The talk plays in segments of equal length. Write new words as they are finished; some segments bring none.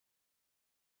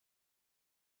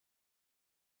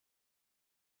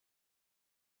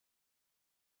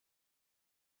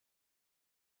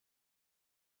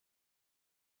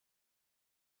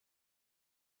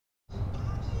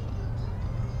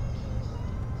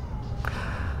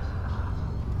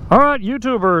Alright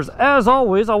YouTubers, as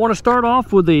always I want to start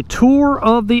off with a tour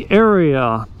of the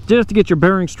area just to get your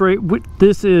bearings straight.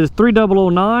 This is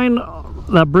 3009,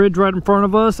 that bridge right in front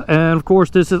of us, and of course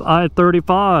this is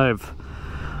I-35.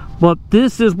 But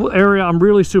this is the area I'm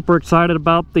really super excited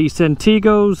about, the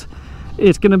Santigos.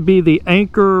 It's going to be the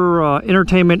anchor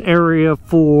entertainment area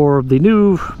for the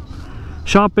new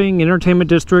shopping and entertainment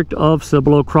district of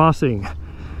Cibolo Crossing.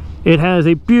 It has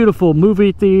a beautiful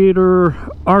movie theater,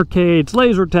 arcades,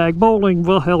 laser tag, bowling,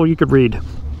 well hell you could read.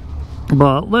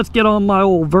 But let's get on my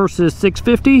old Versys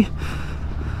 650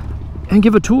 and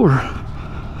give a tour.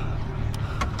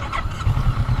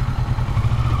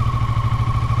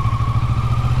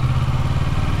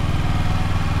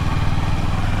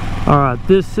 Alright,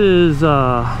 this is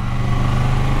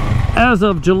as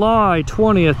of July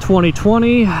 20th,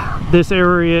 2020. This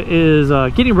area is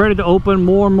getting ready to open.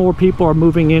 More and more people are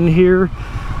moving in here.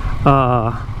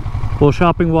 Well,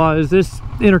 shopping wise, this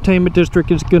entertainment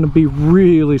district is going to be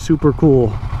really super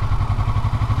cool.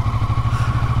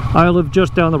 I live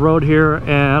just down the road here,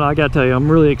 and I gotta tell you, I'm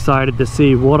really excited to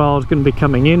see what all is going to be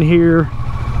coming in here,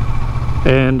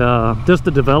 and just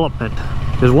the development.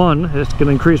 Because one, it's going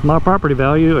to increase my property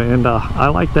value, and I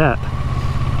like that.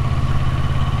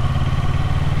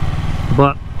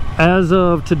 But as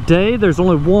of today, there's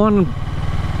only one.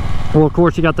 Well, of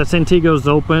course you got the Santigos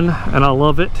open, and I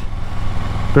love it,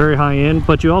 very high end.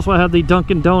 But you also have the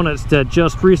Dunkin' Donuts that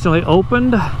just recently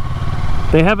opened.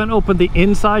 They haven't opened the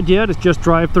inside yet, it's just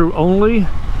drive-through only.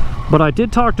 But I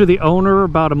did talk to the owner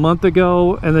about a month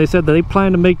ago, and they said that they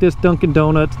plan to make this Dunkin'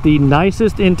 Donuts the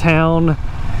nicest in town.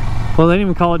 Well, they didn't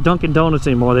even call it Dunkin' Donuts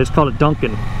anymore, they just call it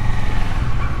Dunkin'.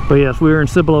 But yes, we're in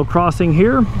Cibolo Crossing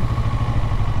here.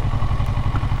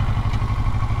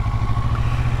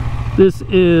 This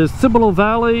is Cibolo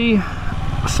Valley /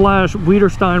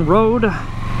 Wiederstein Road.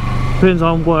 Depends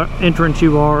on what entrance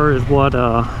you are, is what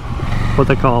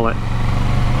they call it.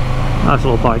 Nice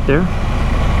little bike there.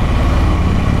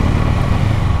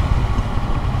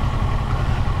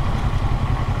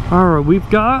 Alright, we've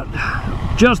got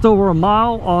just over a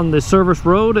mile on the service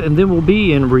road, and then we'll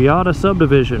be in Riata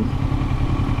Subdivision.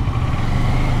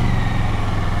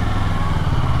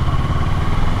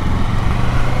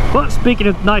 But speaking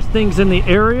of nice things in the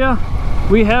area,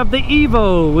 we have the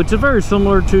Evo, which is very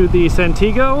similar to the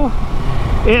Santigo.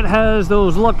 It has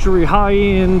those luxury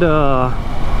high-end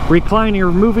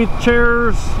recliner movie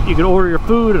chairs. You can order your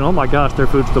food, and oh my gosh, their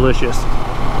food's delicious.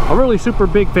 A really super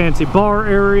big fancy bar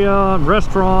area and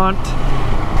restaurant.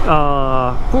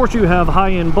 Of course you have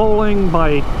high-end bowling.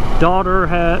 My daughter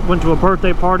went to a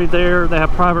birthday party there. They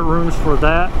have private rooms for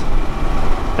that,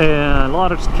 and a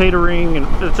lot of catering, and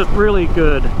it's just really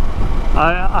good. They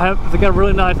got a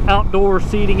really nice outdoor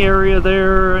seating area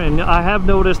there, and I have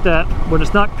noticed that when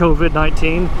it's not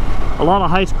COVID-19, a lot of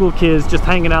high school kids just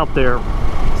hanging out there,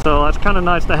 so that's kind of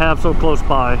nice to have so close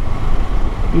by.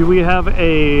 We have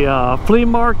a flea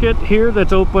market here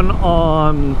that's open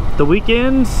on the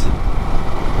weekends.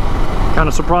 Kind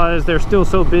of surprised they're still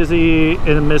so busy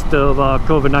in the midst of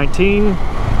COVID-19.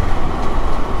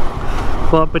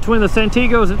 But between the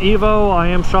Santigos and Evo, I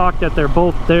am shocked that they're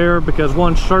both there, because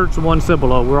one's Schertz and one's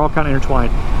Cibolo. We're all kind of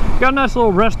intertwined. Got a nice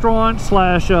little restaurant /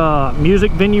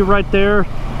 music venue right there.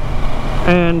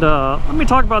 And let me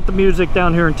talk about the music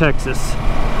down here in Texas.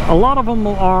 A lot of them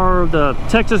are the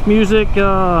Texas music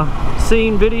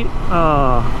scene video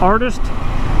artists.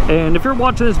 And if you're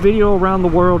watching this video around the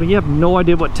world and you have no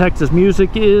idea what Texas music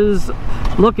is,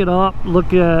 look it up.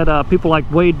 Look at people like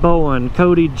Wade Bowen,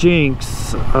 Cody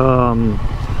Jinks,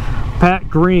 Pat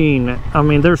Green. I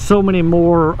mean, there's so many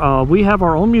more. We have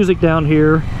our own music down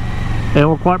here, and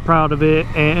we're quite proud of it.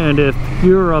 And if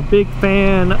you're a big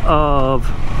fan of,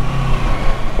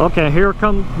 okay, here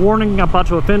comes warning, I'm about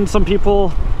to offend some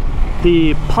people,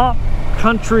 the pop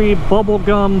country,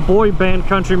 bubblegum, boy band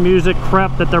country music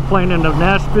crap that they're playing in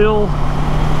Nashville.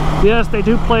 Yes, they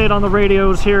do play it on the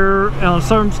radios here on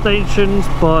some stations,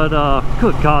 but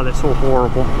good God, that's so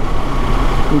horrible.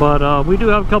 But we do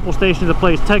have a couple stations that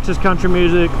plays Texas country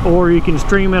music, or you can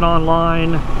stream it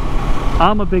online.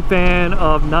 I'm a big fan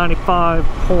of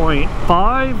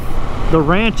 95.5, The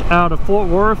Ranch out of Fort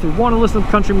Worth. If you want to listen to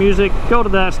country music, go to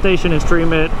that station and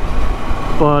stream it.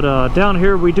 But down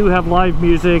here we do have live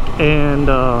music, and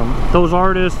those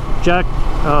artists,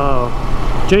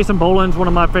 Jason Payne's one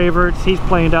of my favorites. He's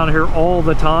playing down here all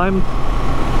the time.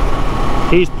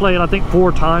 He's played, I think,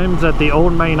 4 times at the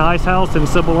Old Main Ice House in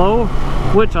Cibolo,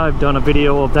 which I've done a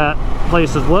video of that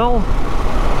place as well.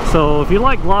 So if you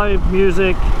like live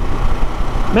music,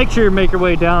 make sure you make your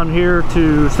way down here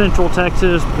to Central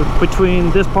Texas. Between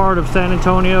this part of San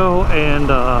Antonio and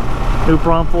New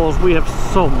Braunfels, we have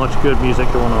so much good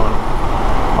music going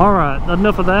on. All right,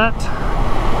 enough of that.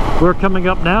 We're coming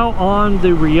up now on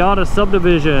the Riata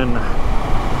Subdivision.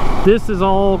 This is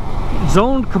all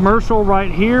zoned commercial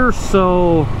right here,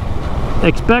 so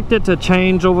expect it to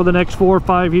change over the next 4 or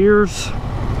 5 years.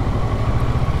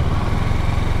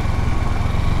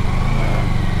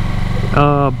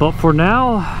 But for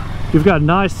now, you've got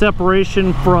nice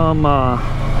separation from the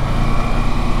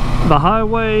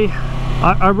highway.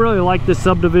 I really like this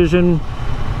subdivision.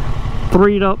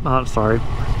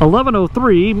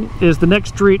 1103 is the next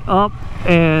street up,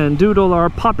 and due to our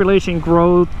population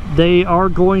growth, they are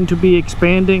going to be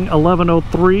expanding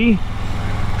 1103.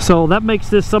 So that makes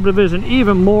this subdivision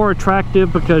even more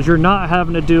attractive because you're not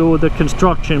having to deal with the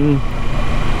construction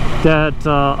that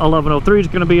 1103 is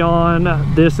going to be on.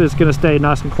 This is going to stay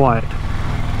nice and quiet.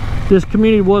 This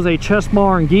community was a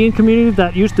Chesmar and Guillen community.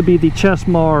 That used to be the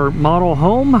Chesmar model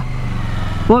home,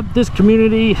 but this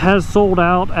community has sold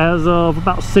out as of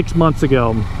about 6 months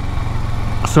ago.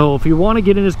 So if you want to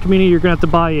get in this community, you're going to have to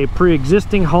buy a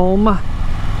pre-existing home,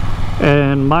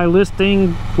 and my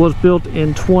listing was built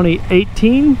in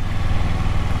 2018,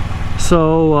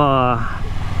 so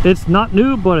it's not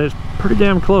new, but it's pretty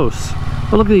damn close.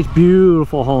 But look at these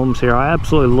beautiful homes here. I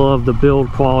absolutely love the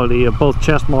build quality of both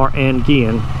Chesmar and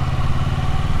Guillen.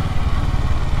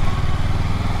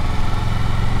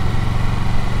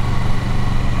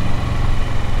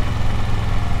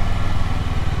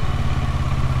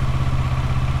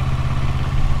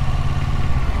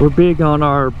 We're big on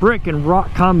our brick and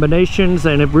rock combinations,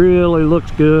 and it really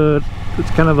looks good.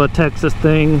 It's kind of a Texas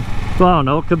thing. Well, I don't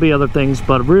know, it could be other things,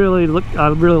 but really, I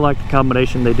really like the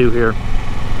combination they do here.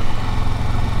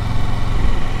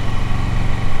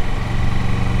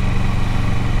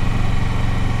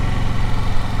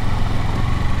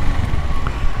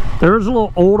 There's a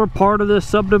little older part of this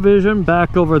subdivision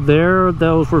back over there.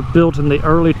 Those were built in the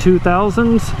early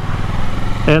 2000s.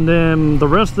 And then the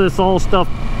rest of this all stuff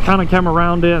kind of came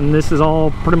around it, and this is all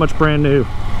pretty much brand new.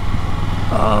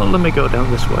 Let me go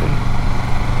down this way.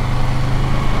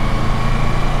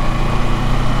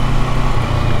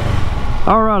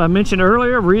 All right, I mentioned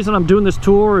earlier, the reason I'm doing this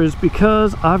tour is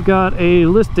because I've got a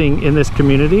listing in this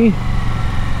community,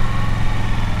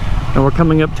 and we're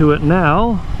coming up to it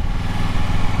now.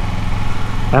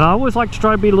 And I always like to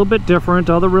try to be a little bit different.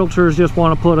 Other realtors just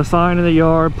want to put a sign in the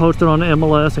yard, post it on the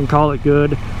MLS, and call it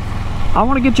good. I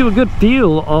want to get you a good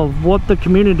feel of what the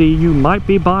community you might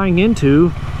be buying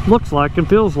into looks like and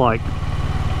feels like.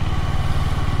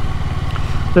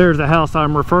 There's the house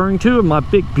I'm referring to, and my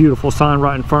big beautiful sign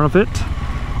right in front of it.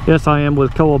 Yes, I am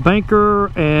with Coa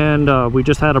Banker, and we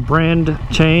just had a brand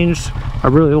change. I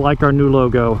really like our new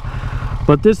logo.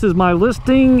 But this is my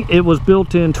listing. It was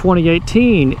built in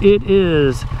 2018. It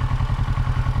is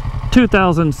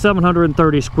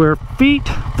 2,730 square feet,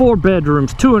 4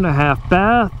 bedrooms, 2.5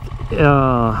 bath,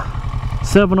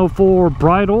 704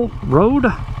 Bridle Road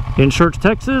in Schertz,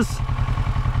 Texas.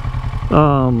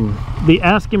 The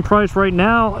asking price right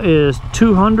now is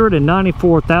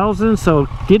 $294,000. So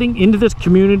getting into this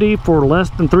community for less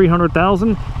than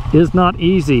 $300,000 is not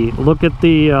easy. Look at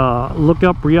the look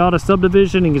up Riata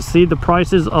Subdivision, and you can see the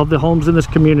prices of the homes in this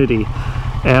community.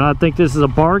 And I think this is a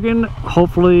bargain.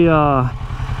 Hopefully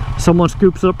someone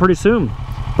scoops it up pretty soon.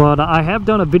 But I have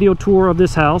done a video tour of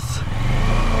this house,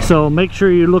 so make sure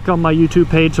you look on my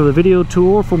YouTube page for the video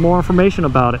tour for more information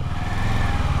about it.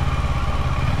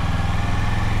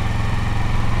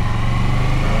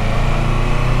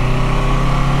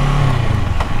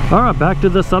 All right, back to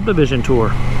the subdivision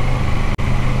tour.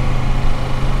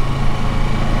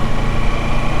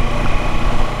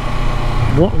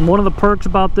 One of the perks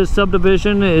about this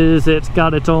subdivision is it's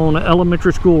got its own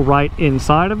elementary school right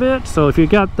inside of it. So if you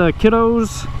got the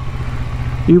kiddos,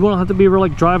 you won't have to be really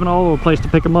driving all over the place to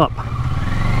pick them up.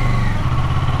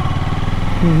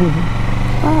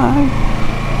 Bye.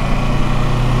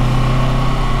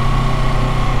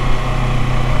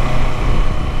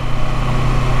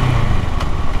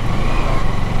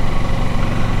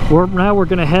 Now we're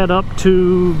going to head up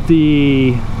to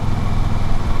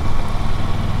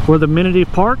where the amenities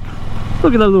park.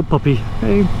 Look at that little puppy.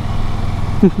 Hey.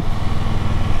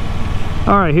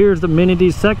 All right, here's the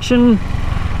amenities section.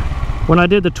 When I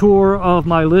did the tour of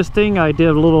my listing, I did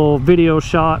a little video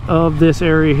shot of this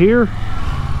area here.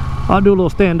 I'll do a little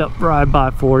stand-up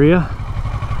drive-by for you.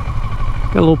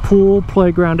 Got a little pool,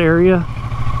 playground area.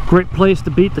 Great place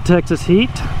to beat the Texas heat.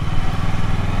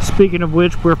 Speaking of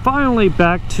which, we're finally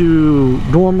back to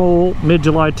normal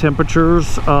mid-July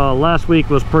temperatures. Last week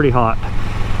was pretty hot.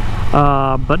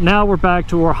 But now we're back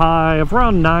to our high of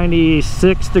around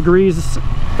 96 degrees.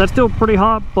 That's still pretty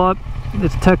hot, but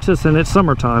it's Texas and it's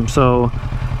summertime, so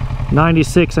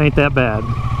 96 ain't that bad.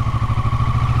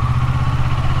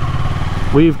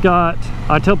 We've got,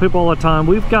 I tell people all the time,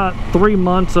 we've got 3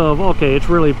 months of, okay, it's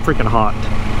really freaking hot.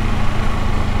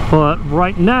 But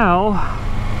right now,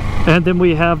 and then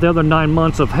we have the other 9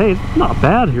 months of, hey, it's not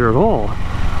bad here at all.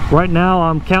 Right now,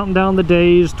 I'm counting down the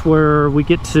days to where we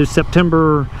get to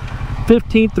September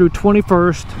 15th through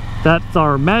 21st. That's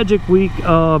our magic week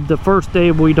of the first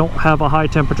day we don't have a high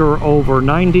temperature over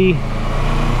 90.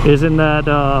 Is in that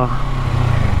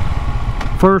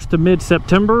 1st to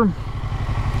mid-September.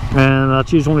 And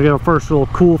that's usually when we get our first little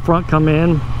cool front come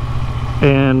in,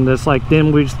 and it's like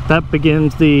then that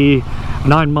begins the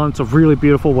 9 months of really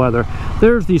beautiful weather.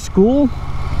 There's the school.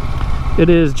 It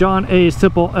is John A.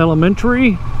 Sipple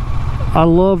Elementary. I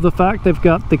love the fact they've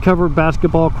got the covered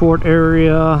basketball court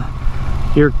area.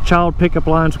 Your child pickup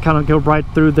lines kind of go right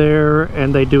through there,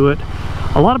 and they do it.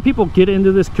 A lot of people get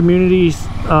into this community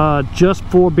just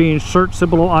for being Schertz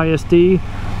Tx ISD,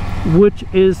 which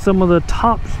is one of the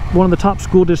top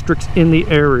school districts in the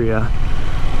area.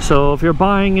 So if you're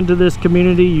buying into this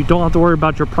community, you don't have to worry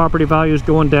about your property values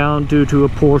going down due to a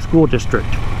poor school district.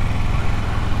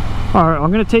 All right,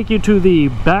 I'm going to take you to the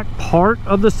back part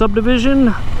of the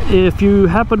subdivision. If you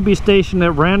happen to be stationed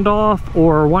at Randolph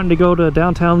or wanting to go to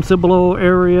downtown Cibolo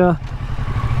area,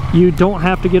 you don't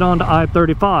have to get onto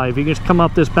I-35. You can just come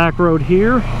up this back road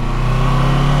here.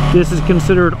 This is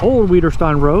considered Old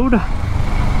Wiederstein Road.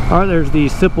 All right, there's the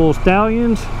Sipple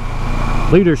Stallions.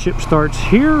 Leadership starts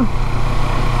here.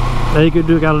 There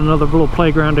you got another little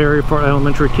playground area for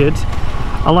elementary kids.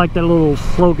 I like that little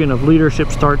slogan of leadership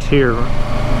starts here.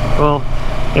 Well,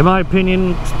 in my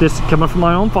opinion, this is coming from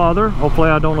my own father. Hopefully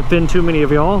I don't offend too many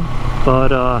of y'all,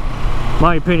 but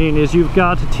my opinion is you've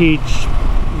got to teach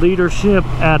leadership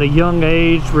at a young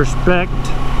age, respect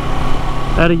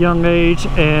at a young age,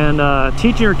 and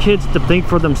teaching your kids to think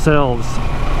for themselves.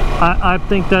 I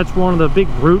think that's one of the big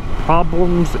root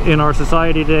problems in our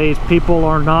society today, is people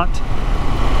are not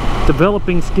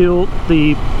developing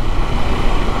the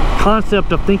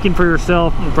concept of thinking for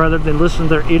yourself rather than listening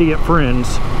to their idiot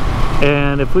friends.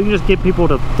 And if we can just get people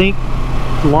to think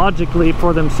logically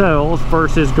for themselves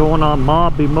versus going on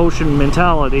mob emotion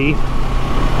mentality,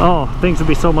 oh, things would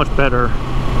be so much better.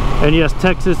 And yes,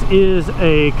 Texas is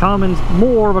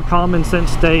more of a common sense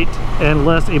state and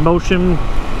less emotion.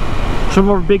 Some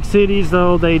of our big cities,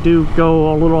 though, they do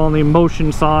go a little on the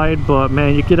emotion side, but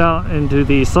man, you get out into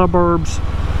the suburbs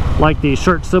like the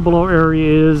Schertz Tx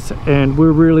area is, and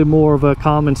we're really more of a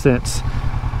common sense.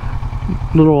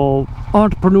 Little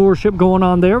entrepreneurship going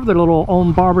on there with their little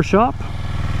own barbershop.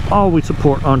 Always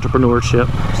support entrepreneurship,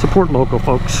 support local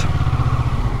folks.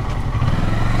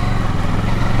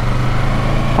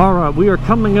 All right, we are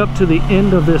coming up to the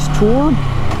end of this tour.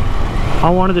 I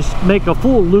wanted to make a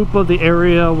full loop of the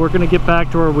area. We're going to get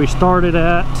back to where we started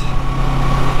at,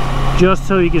 just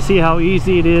so you can see how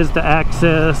easy it is to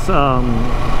access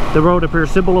the road up here,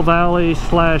 Cibolo Valley /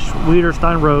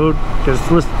 Wiederstein Road. Because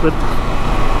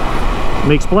let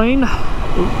me explain.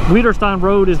 Wiederstein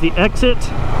Road is the exit,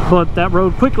 but that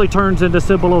road quickly turns into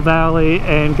Cibolo Valley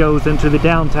and goes into the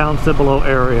downtown Cibolo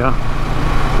area,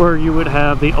 where you would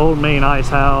have the old Main Ice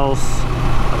House,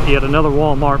 yet another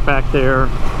Walmart back there.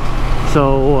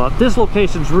 So this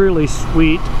location's really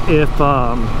sweet. If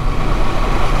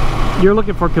you're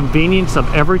looking for convenience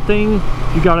of everything,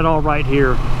 you got it all right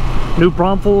here. New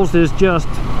Braunfels is just,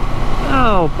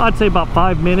 I'd say about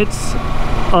 5 minutes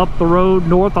up the road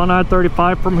north on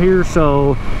I-35 from here.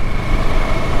 So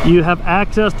you have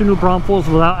access to New Braunfels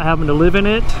without having to live in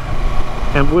it.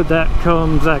 And with that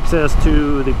comes access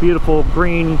to the beautiful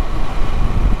green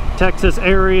Texas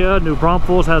area. New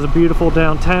Braunfels has a beautiful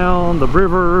downtown, the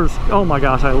rivers. Oh my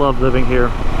gosh, I love living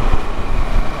here.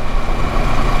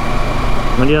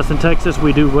 And yes, in Texas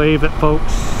we do wave at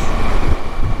folks,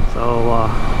 so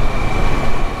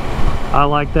I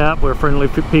like that. We're friendly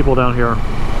people down here.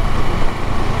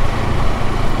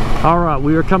 All right,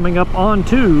 we are coming up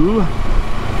onto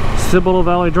Cibolo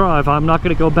Valley Drive. I'm not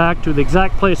going to go back to the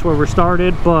exact place where we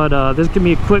started, but this is going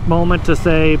to be a quick moment to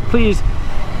say, please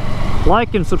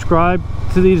like and subscribe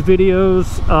to these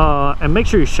videos, and make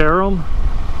sure you share them.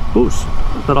 Ooh, is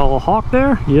that all a hawk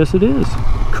there? Yes, it is.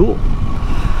 Cool.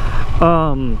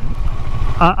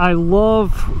 I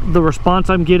love the response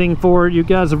I'm getting for it. You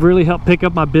guys have really helped pick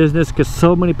up my business because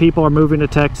so many people are moving to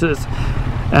Texas,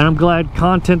 and I'm glad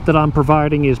content that I'm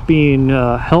providing is being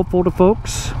helpful to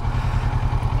folks.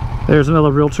 There's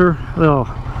another realtor. Oh,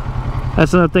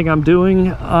 That's another thing I'm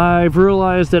doing. I've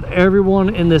realized that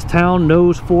everyone in this town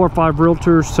knows 4 or 5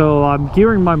 realtors, so I'm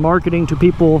gearing my marketing to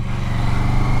people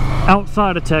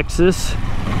outside of Texas,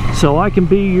 so I can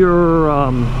be your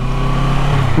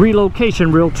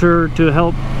relocation realtor to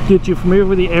help get you familiar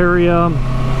with the area.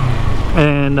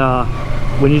 And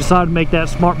when you decide to make that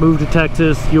smart move to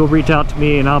Texas, you'll reach out to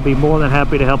me and I'll be more than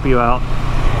happy to help you out.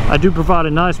 I do provide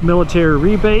a nice military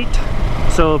rebate,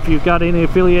 so if you've got any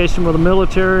affiliation with the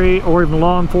military or even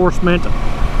law enforcement,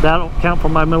 that'll count for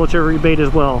my military rebate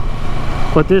as well.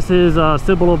 But this is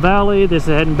Cibolo Valley. This is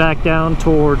heading back down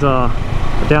towards the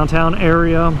downtown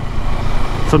area.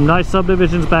 Some nice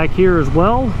subdivisions back here as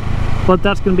well, but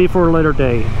that's going to be for a later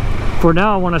day. For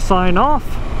now, I want to sign off,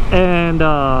 and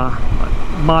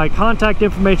my contact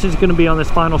information is going to be on this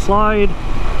final slide.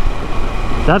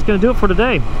 That's going to do it for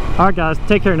today. All right, guys,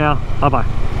 take care now. Bye-bye.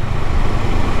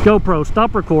 GoPro,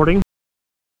 stop recording.